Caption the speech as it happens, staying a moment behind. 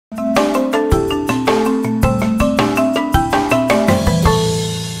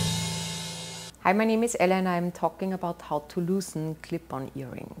Hi, my name is Elena. I'm talking about how to loosen clip-on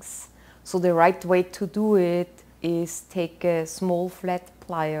earrings. So the right way to do it is take a small flat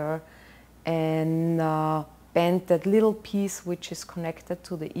plier and bend that little piece which is connected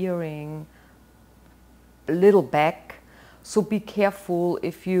to the earring a little back. So be careful,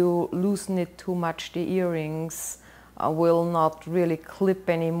 if you loosen it too much, the earrings will not really clip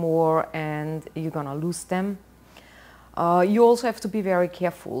anymore and you're gonna lose them. You also have to be very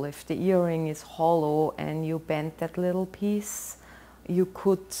careful. If the earring is hollow and you bend that little piece, you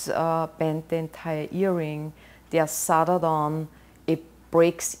could bend the entire earring. They are soldered on, it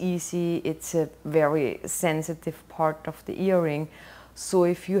breaks easy, it's a very sensitive part of the earring. So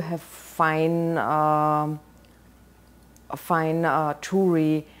if you have fine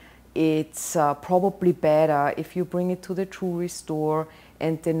jewelry, it's probably better if you bring it to the jewelry store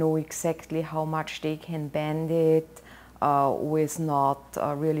and they know exactly how much they can bend it with not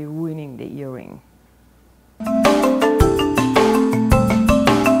really ruining the earring.